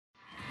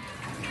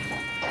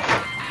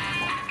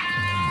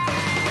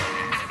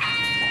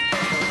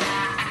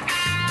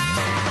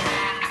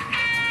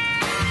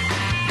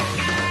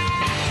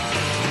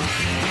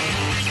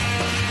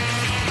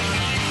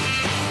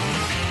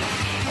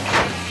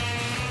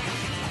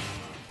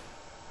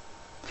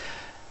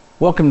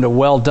Welcome to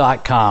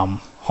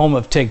Weld.com, home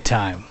of TIG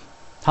time.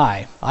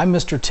 Hi, I'm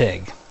Mr.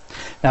 TIG.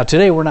 Now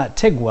today we're not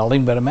TIG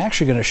welding, but I'm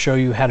actually going to show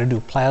you how to do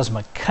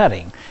plasma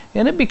cutting,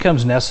 and it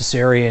becomes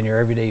necessary in your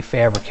everyday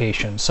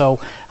fabrication. So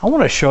I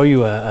want to show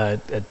you a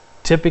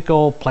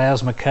typical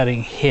plasma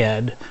cutting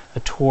head, a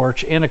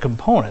torch, and a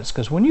components,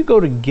 because when you go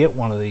to get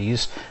one of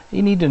these,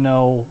 you need to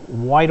know,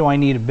 why do I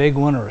need a big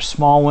one or a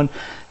small one?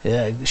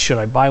 Should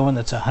I buy one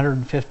that's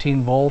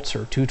 115 volts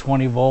or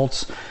 220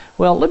 volts?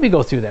 Well, let me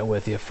go through that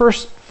with you.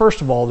 First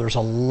of all, there's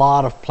a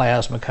lot of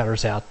plasma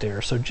cutters out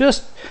there, so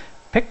just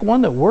pick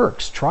one that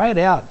works. Try it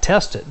out,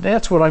 test it.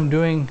 That's what I'm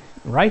doing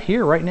right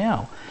here, right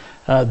now.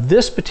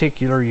 This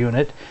particular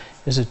unit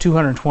is a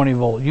 220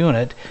 volt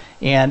unit,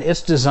 and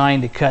it's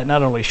designed to cut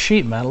not only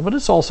sheet metal, but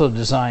it's also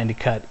designed to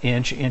cut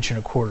inch and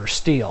a quarter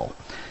steel.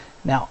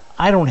 Now,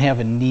 I don't have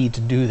a need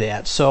to do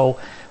that, so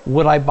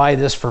would I buy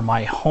this for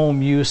my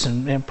home use?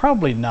 And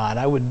probably not.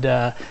 I would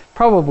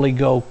probably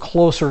go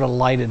closer to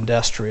light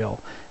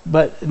industrial.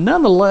 But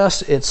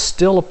nonetheless, it's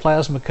still a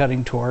plasma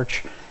cutting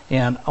torch,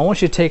 and I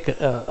want you to take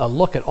a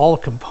look at all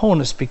the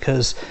components,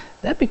 because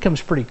that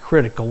becomes pretty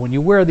critical. When you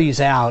wear these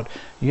out,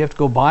 you have to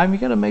go buy them. You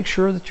got to make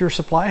sure that your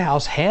supply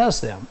house has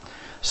them.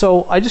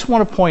 So I just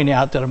want to point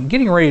out that I'm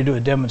getting ready to do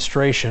a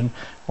demonstration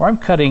where I'm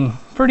cutting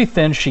pretty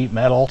thin sheet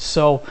metal.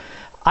 So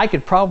I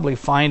could probably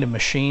find a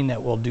machine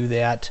that will do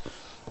that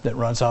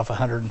runs off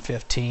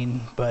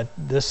 115, but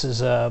this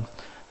is a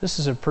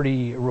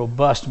pretty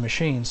robust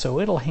machine, so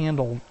it'll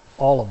handle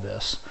all of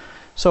this.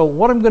 So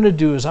what I'm going to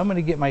do is I'm going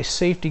to get my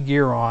safety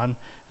gear on.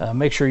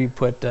 Make sure you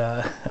put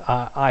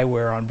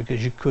eyewear on,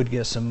 because you could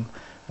get some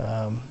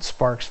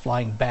sparks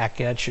flying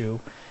back at you.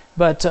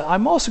 But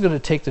I'm also going to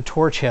take the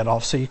torch head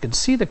off so you can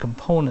see the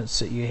components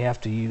that you have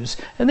to use,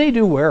 and they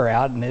do wear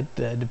out, and it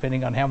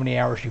depending on how many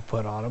hours you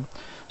put on them.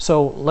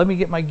 So let me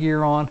get my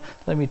gear on,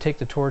 let me take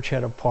the torch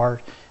head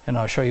apart, and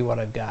I'll show you what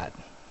I've got.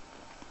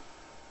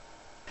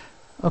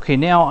 Okay,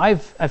 now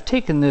I've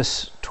taken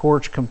this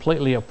torch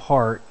completely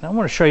apart, and I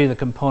want to show you the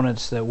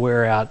components that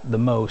wear out the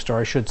most, or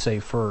I should say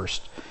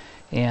first.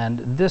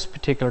 And this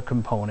particular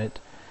component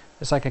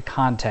is like a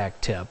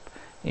contact tip,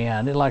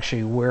 and it'll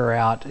actually wear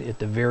out at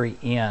the very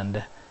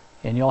end,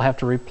 and you'll have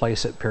to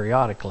replace it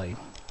periodically.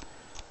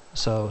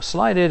 So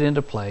slide it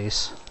into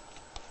place.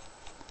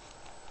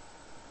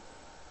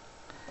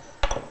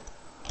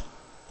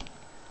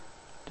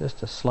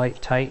 Just a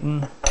slight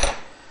tighten.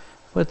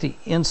 Put the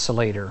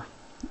insulator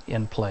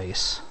in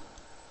place.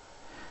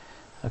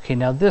 Okay,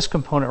 now this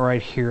component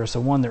right here is the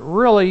one that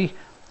really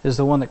is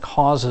the one that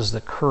causes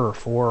the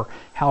kerf, or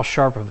how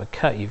sharp of a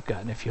cut you've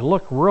got. And if you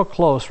look real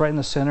close, right in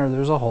the center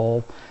there's a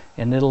hole,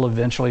 and it'll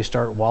eventually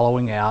start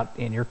wallowing out,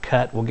 and your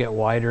cut will get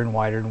wider and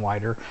wider and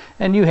wider,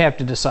 and you have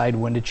to decide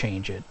when to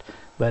change it.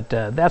 But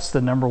that's the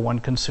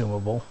 #1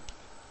 consumable.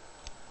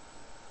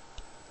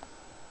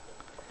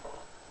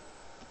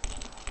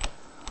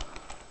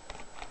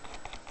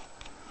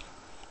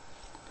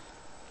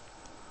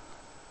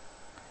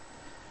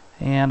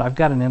 And I've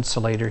got an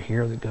insulator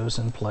here that goes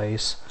in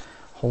place,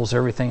 holds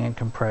everything in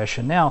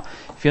compression. Now,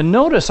 if you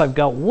notice, I've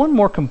got one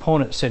more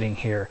component sitting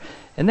here,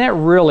 and that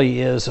really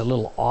is a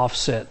little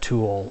offset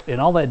tool. And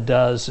all that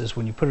does is,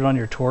 when you put it on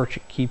your torch,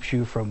 it keeps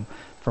you from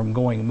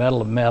going metal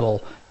to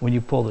metal when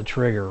you pull the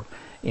trigger,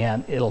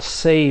 and it'll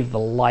save the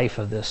life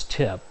of this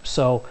tip.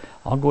 So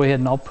I'll go ahead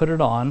and I'll put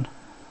it on,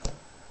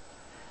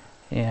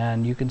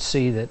 and you can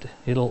see that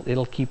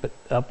it'll keep it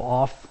up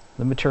off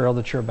the material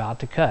that you're about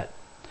to cut.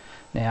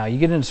 Now, you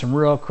get into some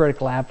real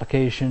critical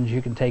applications,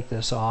 you can take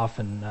this off,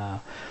 and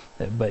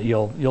but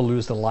you'll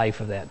lose the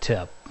life of that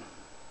tip.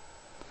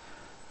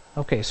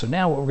 Okay, so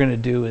now what we're going to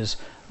do is,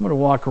 I'm going to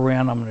walk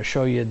around. I'm going to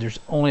show you there's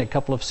only a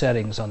couple of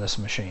settings on this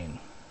machine.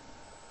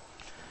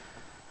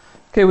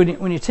 Okay,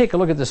 when you take a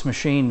look at this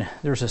machine,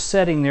 there's a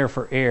setting there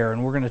for air,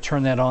 and we're going to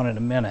turn that on in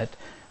a minute.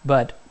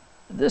 But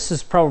this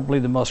is probably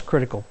the most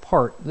critical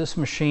part. This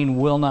machine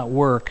will not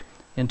work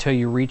until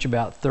you reach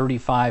about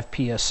 35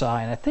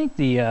 psi, and I think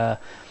the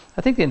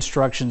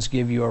instructions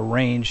give you a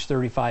range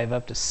 35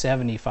 up to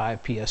 75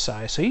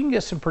 psi, so you can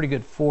get some pretty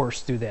good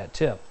force through that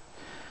tip.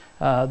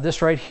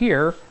 This right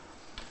here,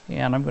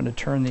 and I'm going to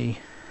turn the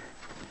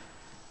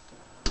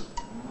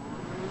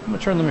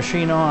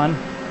machine on.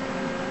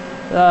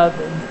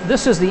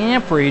 This is the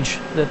amperage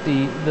that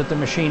the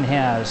machine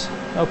has.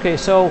 Okay,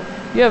 so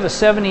you have a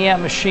 70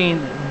 amp machine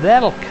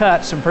that'll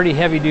cut some pretty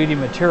heavy duty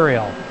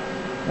material.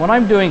 When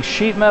I'm doing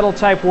sheet metal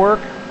type work,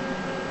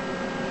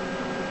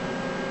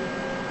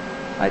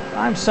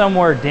 I'm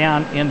somewhere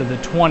down into the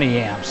 20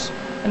 amps,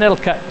 and it'll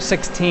cut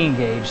 16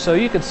 gauge, so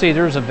you can see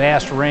there's a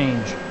vast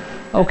range.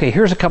 Okay,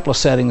 here's a couple of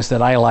settings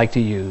that I like to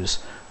use.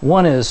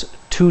 One is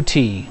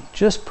 2T.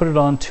 Just put it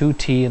on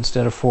 2T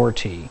instead of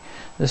 4T.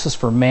 This is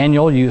for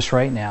manual use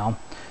right now,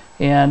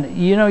 and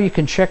you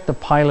can check the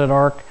pilot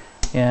arc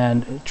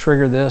and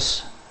trigger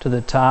this to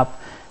the top,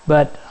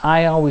 but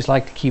I always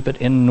like to keep it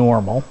in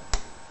normal.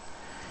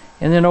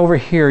 And then over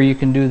here you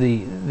can do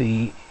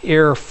the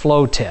air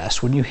flow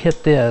test. When you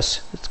hit this,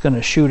 it's going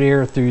to shoot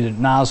air through the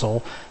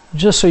nozzle,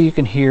 just so you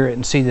can hear it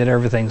and see that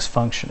everything's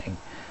functioning.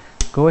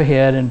 go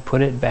ahead and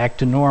put it back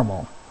to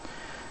normal.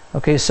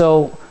 Okay,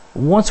 so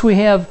once we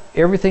have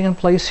everything in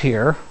place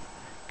here,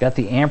 got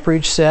the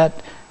amperage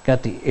set,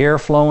 got the air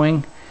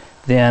flowing,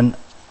 then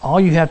all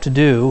you have to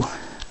do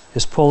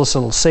is pull this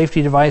little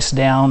safety device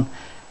down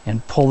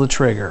and pull the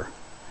trigger.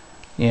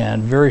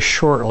 And very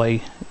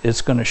shortly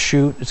it's going to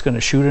shoot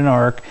an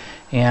arc,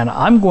 and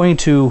I'm going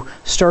to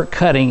start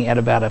cutting at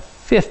about a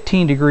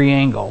 15-degree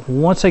angle.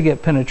 Once I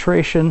get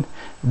penetration,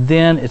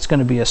 then it's going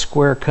to be a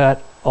square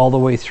cut all the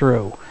way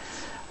through.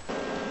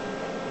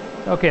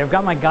 Okay, I've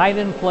got my guide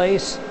in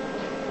place.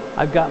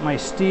 I've got my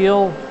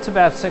steel. It's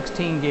about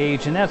 16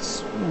 gauge, and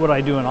that's what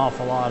I do an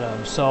awful lot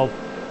of. So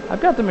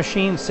I've got the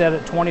machine set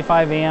at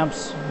 25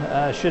 amps.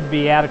 Should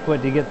be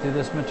adequate to get through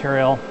this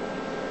material.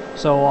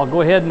 So I'll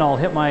go ahead and I'll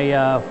hit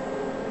my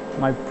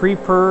my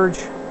pre-purge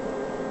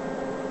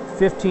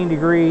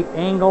 15-degree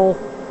angle.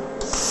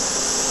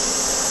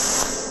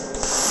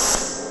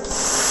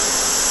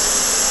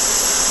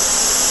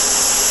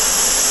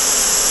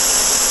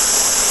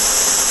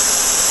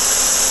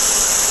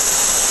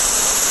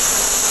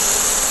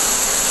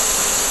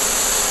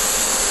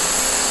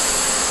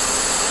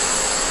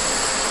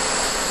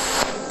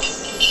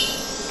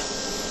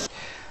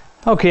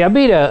 Okay, I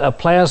made a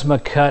plasma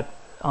cut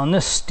on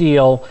this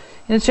steel,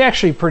 and it's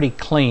actually pretty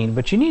clean,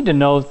 but you need to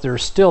know that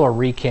there's still a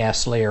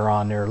recast layer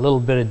on there, a little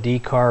bit of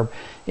decarb,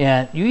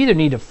 and you either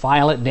need to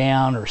file it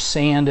down or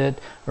sand it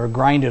or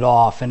grind it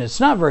off. And it's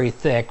not very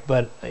thick,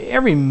 but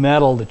every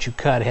metal that you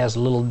cut has a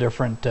little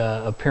different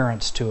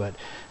appearance to it.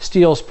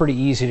 Steel's pretty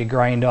easy to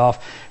grind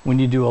off. When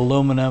you do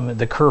aluminum,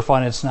 the kerf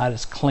on it's not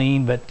as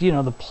clean, but you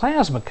know, the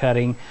plasma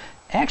cutting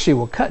actually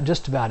will cut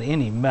just about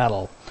any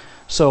metal.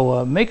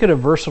 So make it a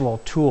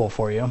versatile tool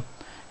for you.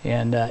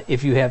 And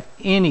if you have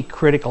any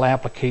critical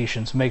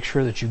applications, make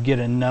sure that you get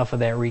enough of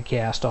that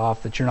recast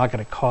off that you're not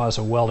going to cause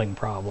a welding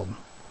problem.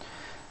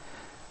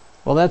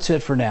 Well, that's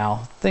it for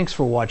now. Thanks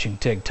for watching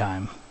TIG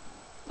Time.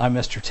 I'm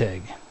Mr.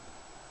 TIG.